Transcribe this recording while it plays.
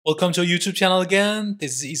Welcome to our YouTube channel again.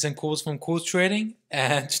 This is Ethan Coles from Coles Trading,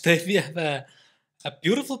 and today we have a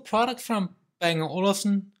beautiful product from Bang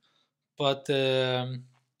Olufsen, but I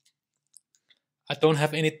don't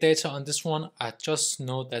have any data on this one. I just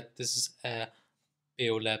know that this is a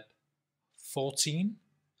Beolab 14.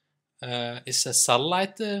 It's a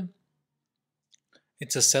satellite.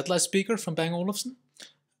 It's a satellite speaker from Bang Olufsen,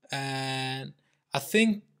 and I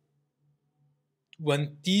think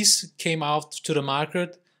when these came out to the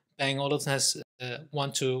market, Bang Olufsen has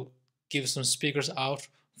want to give some speakers out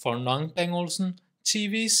for non-Bang Olufsen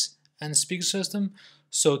TVs and speaker system.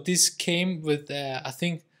 So this came with I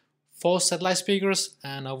think 4 satellite speakers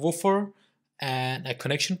and a woofer and a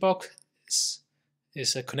connection box.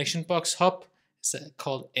 Is a connection box hub. It's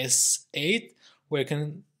called S8, where you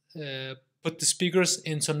can put the speakers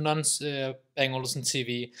into non-Bang Olufsen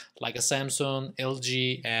TV, like a Samsung,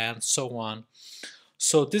 LG, and so on.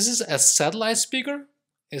 So this is a satellite speaker.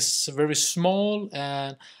 It's very small,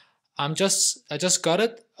 and I just got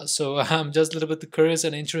it, so I'm just a little bit curious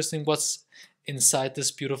and interested in what's inside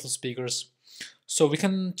these beautiful speakers. So we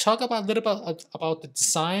can talk about a little bit about the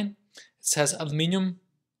design. It has aluminium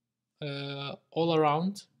all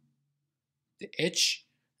around the edge,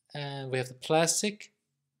 and we have the plastic,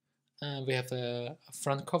 and we have a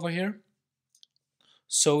front cover here.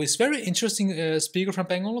 So it's very interesting speaker from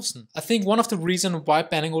Bang Olufsen. I think one of the reasons why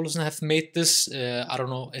Bang Olufsen have made this, I don't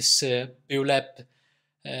know, is Beolab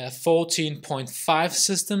 14.5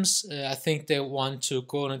 systems. I think they want to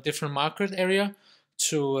go in a different market area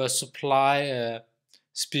to supply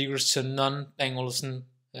speakers to non-Bang Olufsen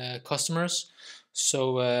customers.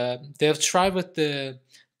 So they have tried with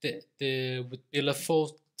with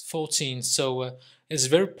Beolab 14. So it's a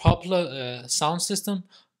very popular sound system,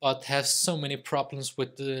 but has so many problems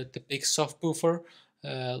with the big subwoofer,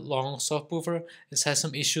 long subwoofer. It has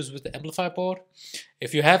some issues with the amplifier board.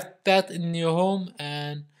 If you have that in your home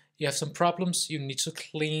and you have some problems, you need to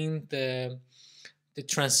clean the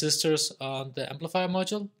transistors on the amplifier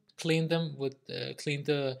module. Clean them with clean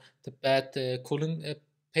the bad cooling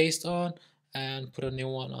paste on and put a new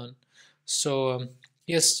one on. So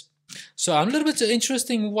yes, so I'm a little bit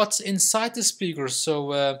interested in what's inside the speaker.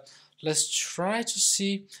 So let's try to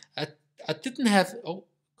see. I didn't have, oh,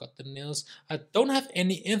 got the nails. I don't have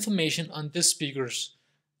any information on these speakers,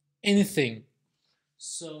 anything.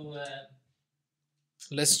 So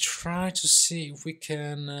let's try to see if we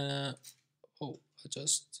can, oh,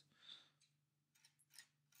 adjust.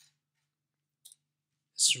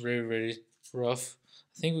 It's very, very rough.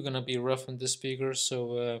 I think we're gonna be rough on this speaker,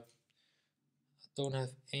 so I don't have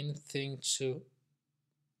anything to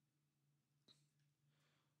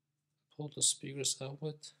pull the speakers out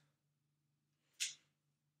with.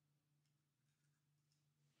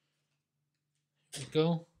 Here we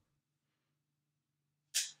go.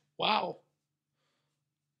 Wow,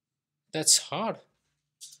 that's hard. I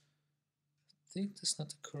think that's not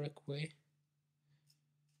the correct way.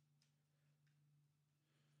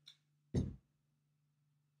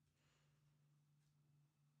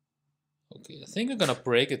 Okay, I think I'm gonna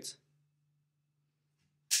break it.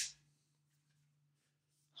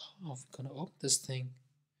 How am I gonna open this thing?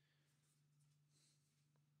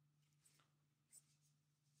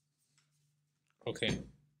 Okay.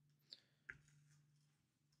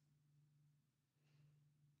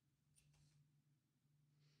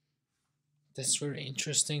 That's very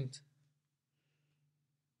interesting.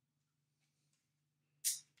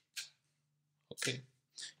 Okay.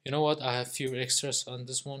 You know what? I have few extras on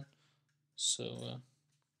this one. So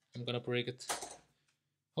I'm gonna break it.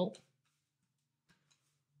 Oh.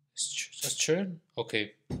 It's just turn.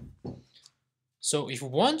 Okay. So if you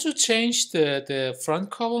want to change the front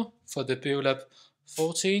cover for the Beolab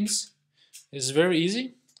 14s, it's very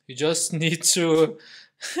easy. You just need to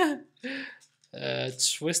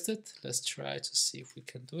twist it. Let's try to see if we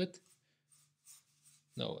can do it.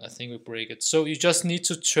 No, I think we break it. So you just need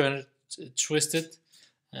to turn it, twist it,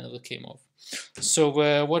 and it will came off.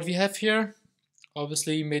 So what we have here,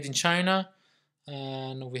 obviously made in China,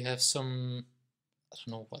 and we have some, I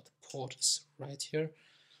don't know what the port is right here,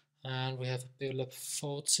 and we have a Beolab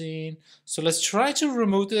 14. So let's try to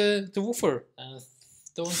remove the woofer. And I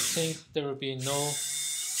don't think there will be no.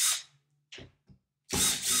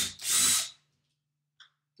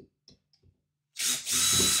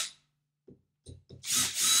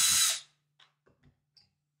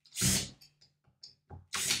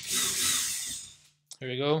 Here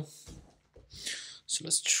we go. So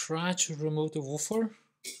let's try to remove the woofer.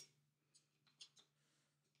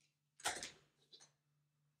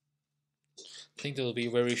 I think that will be a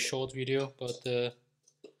very short video, but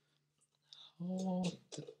how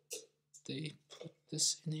did they put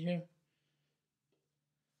this in here.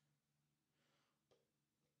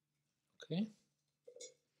 Okay.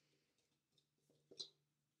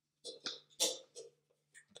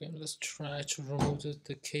 Okay, let's try to remove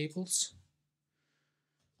the cables.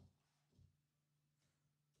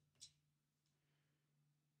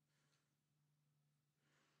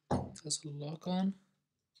 There's a lock on.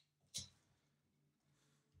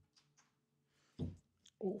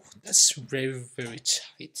 Oh, that's very, very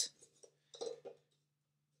tight.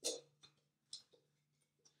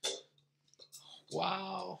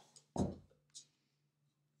 Wow.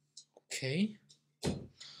 Okay.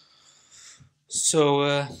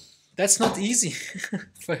 So that's not easy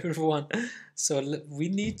for everyone. So we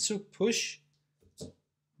need to push.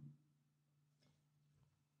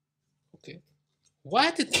 Okay.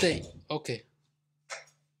 Why did they? Okay.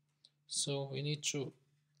 So we need to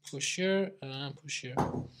push here and push here.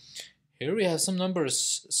 Here we have some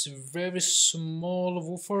numbers. It's a very small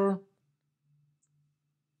woofer.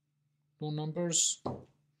 No numbers.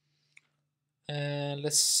 And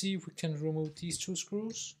let's see if we can remove these two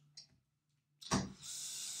screws.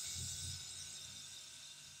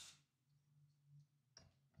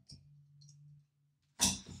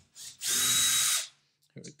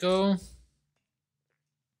 Here we go.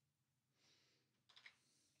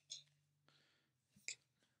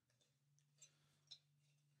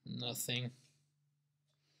 Nothing.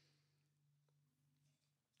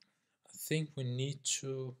 I think we need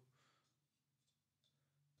to.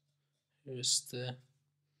 Here's the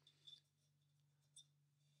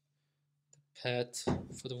pad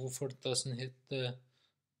for the woofer. It doesn't hit the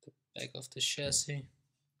back of the chassis.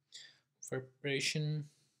 Vibration.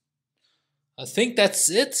 I think that's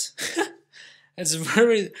it. It's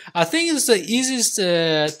very. I think it's the easiest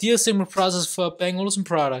disassembly process for a Bang Olufsen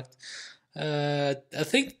product. I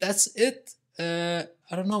think that's it.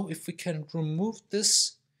 I don't know if we can remove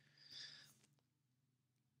this.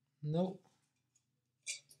 No.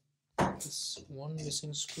 There's one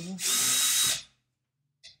missing screw.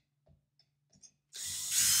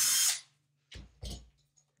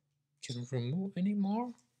 Can we remove any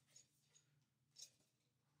more?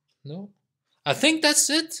 No. I think that's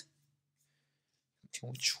it. Can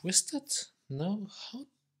we twist it? No. How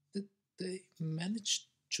did they manage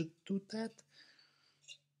to do that?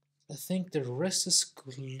 I think the rest is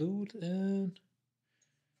glued in.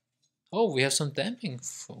 Oh, we have some damping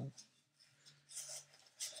foam.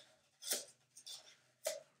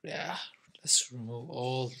 Yeah, let's remove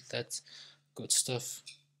all that good stuff.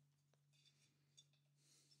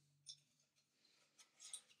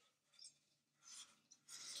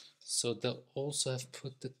 So they'll also have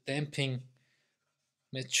put the damping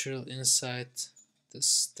material inside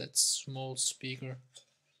that small speaker.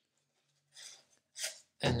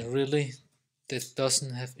 And really, that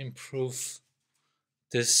doesn't have improved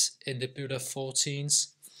this in the Beolab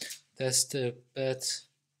 14s. That's the bad.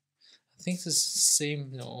 I think it's the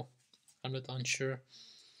same. No, I'm not unsure.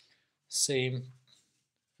 Same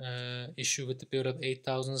issue with the Beolab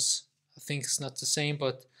 8000s. I think it's not the same,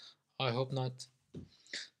 but I hope not.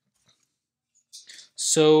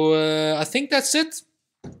 So I think that's it.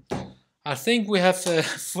 I think we have a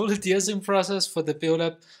full de-icing process for the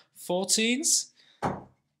Beolab 14s.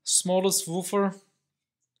 Smallest woofer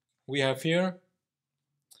we have here.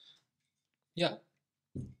 Yeah.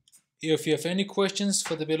 If you have any questions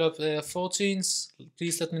for the Beolab 14s,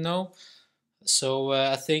 please let me know. So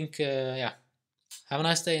I think, yeah. Have a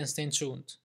nice day and stay tuned.